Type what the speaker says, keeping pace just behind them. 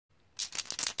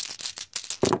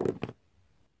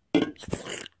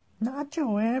Not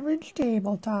your average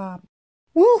tabletop.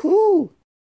 Woohoo!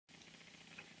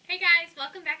 Hey guys,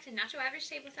 welcome back to Not Your Average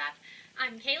Tabletop.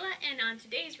 I'm Kayla, and on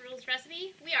today's rules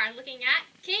recipe, we are looking at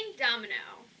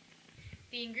Kingdomino.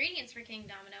 The ingredients for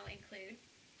Kingdomino include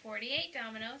 48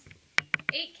 dominoes,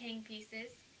 8 king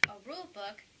pieces, a rule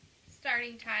book,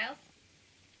 starting tiles,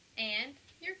 and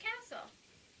your castle.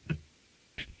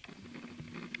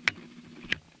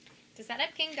 To set up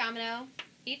Kingdomino,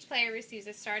 each player receives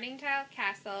a starting tile,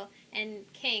 castle,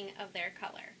 and king of their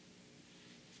color.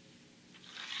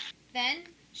 Then,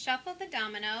 shuffle the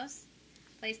dominoes,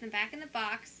 place them back in the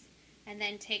box, and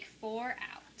then take 4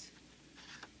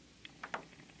 out.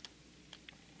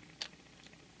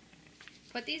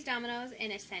 Put these dominoes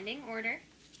in ascending order,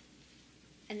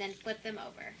 and then flip them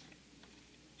over.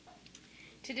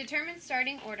 To determine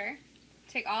starting order,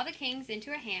 take all the kings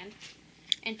into a hand,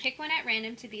 and pick one at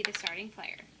random to be the starting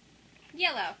player.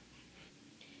 Yellow.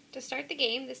 To start the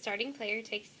game, the starting player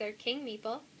takes their king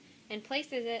meeple and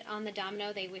places it on the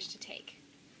domino they wish to take.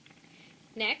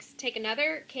 Next, take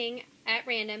another king at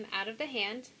random out of the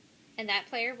hand, and that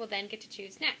player will then get to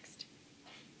choose next.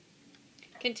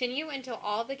 Continue until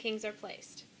all the kings are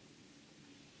placed.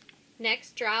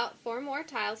 Next, draw out 4 more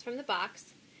tiles from the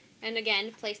box, and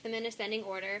again place them in ascending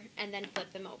order, and then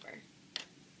flip them over.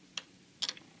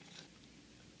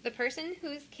 The person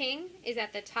whose king is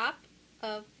at the top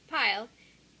of pile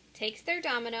takes their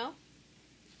domino,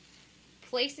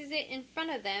 places it in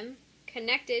front of them,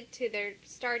 connected to their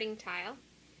starting tile,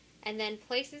 and then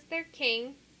places their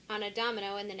king on a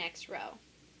domino in the next row.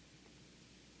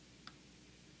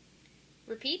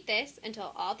 Repeat this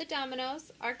until all the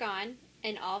dominoes are gone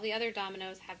and all the other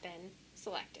dominoes have been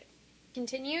selected.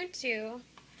 Continue to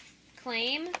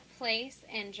claim, place,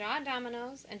 and draw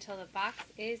dominoes until the box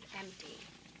is empty.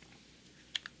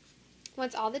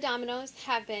 Once all the dominoes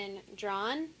have been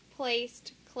drawn,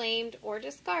 placed, claimed, or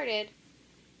discarded,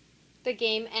 the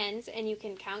game ends and you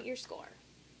can count your score.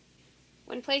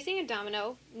 When placing a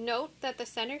domino, note that the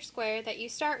center square that you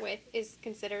start with is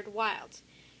considered wild.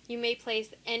 You may place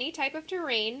any type of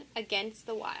terrain against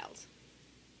the wild.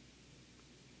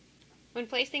 When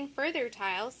placing further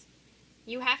tiles,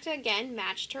 you have to again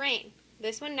match terrain.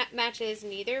 This one matches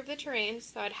neither of the terrains,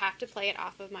 so I'd have to play it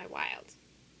off of my wild.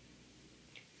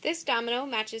 This domino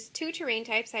matches 2 terrain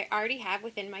types I already have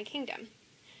within my kingdom.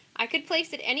 I could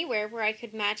place it anywhere where I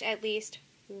could match at least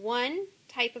 1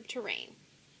 type of terrain.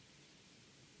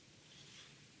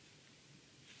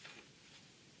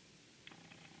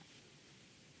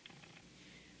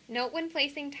 Note when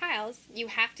placing tiles, you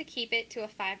have to keep it to a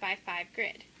 5x5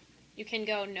 grid. You can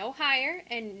go no higher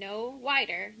and no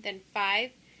wider than 5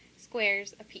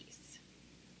 squares apiece.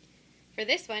 For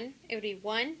this one, it would be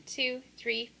 1, 2,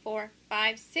 3, 4,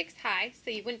 5, 6 high, so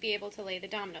you wouldn't be able to lay the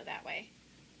domino that way.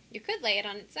 You could lay it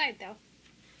on its side, though.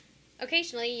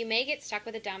 Occasionally, you may get stuck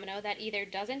with a domino that either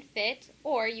doesn't fit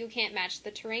or you can't match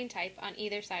the terrain type on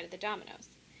either side of the dominoes.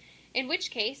 In which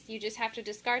case, you just have to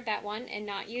discard that one and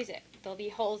not use it. There'll be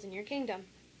holes in your kingdom.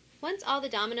 Once all the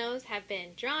dominoes have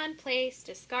been drawn, placed,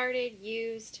 discarded,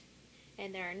 used,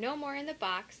 and there are no more in the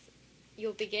box,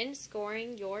 you'll begin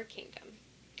scoring your kingdom.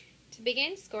 To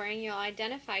begin scoring, you'll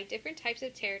identify different types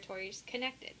of territories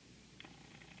connected.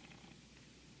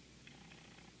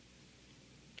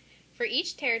 For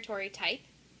each territory type,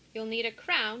 you'll need a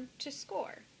crown to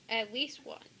score, at least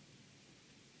 1.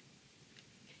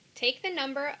 Take the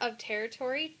number of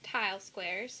territory tile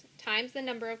squares times the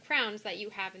number of crowns that you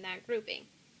have in that grouping.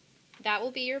 That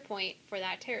will be your point for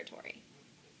that territory.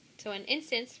 So an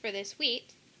instance for this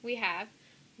wheat, we have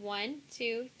 1,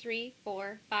 2, 3,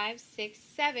 4, 5, 6,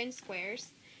 7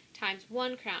 squares times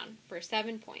 1 crown for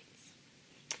 7 points.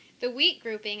 The wheat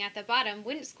grouping at the bottom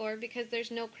wouldn't score because there's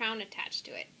no crown attached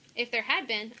to it. If there had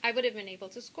been, I would have been able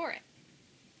to score it.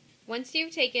 Once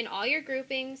you've taken all your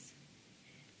groupings,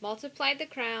 multiplied the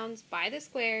crowns by the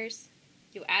squares,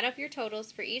 you add up your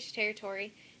totals for each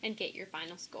territory and get your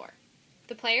final score.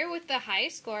 The player with the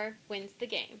highest score wins the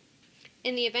game.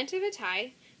 In the event of a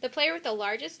tie, the player with the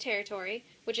largest territory,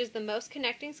 which is the most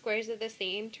connecting squares of the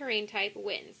same terrain type,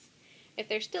 wins. If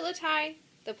there's still a tie,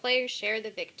 the players share the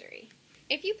victory.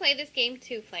 If you play this game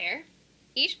 2-player,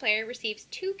 each player receives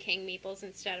 2 king meeples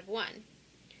instead of 1.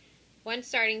 1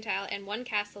 starting tile and 1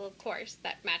 castle, of course,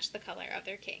 that match the color of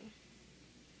their king.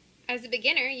 As a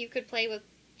beginner, you could play with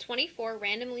 24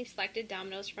 randomly selected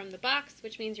dominoes from the box,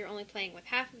 which means you're only playing with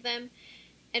half of them,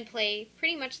 and play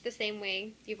pretty much the same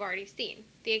way you've already seen.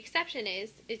 The exception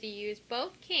is you use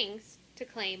both kings to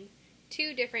claim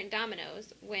 2 different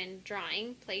dominoes when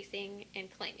drawing, placing, and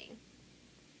claiming.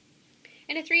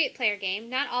 In a 3-player game,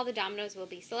 not all the dominoes will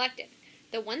be selected.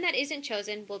 The one that isn't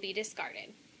chosen will be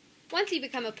discarded. Once you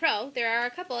become a pro, there are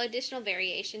a couple additional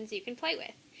variations you can play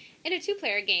with. In a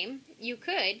 2-player game, you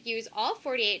could use all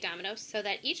 48 dominoes so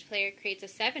that each player creates a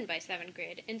 7x7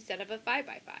 grid instead of a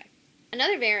 5x5.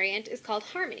 Another variant is called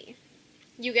Harmony.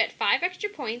 You get 5 extra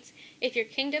points if your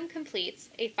kingdom completes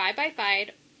a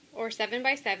 5x5 or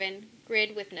 7x7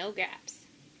 grid with no gaps.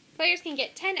 Players can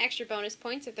get 10 extra bonus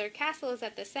points if their castle is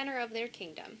at the center of their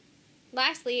kingdom.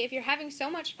 Lastly, if you're having so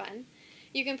much fun,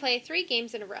 you can play 3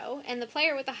 games in a row, and the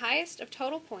player with the highest of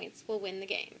total points will win the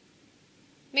game.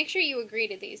 Make sure you agree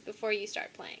to these before you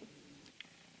start playing.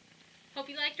 Hope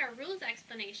you liked our rules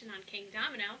explanation on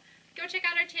Kingdomino. Go check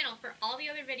out our channel for all the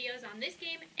other videos on this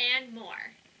game and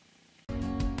more.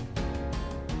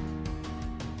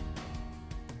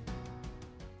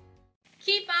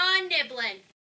 Keep on nibbling!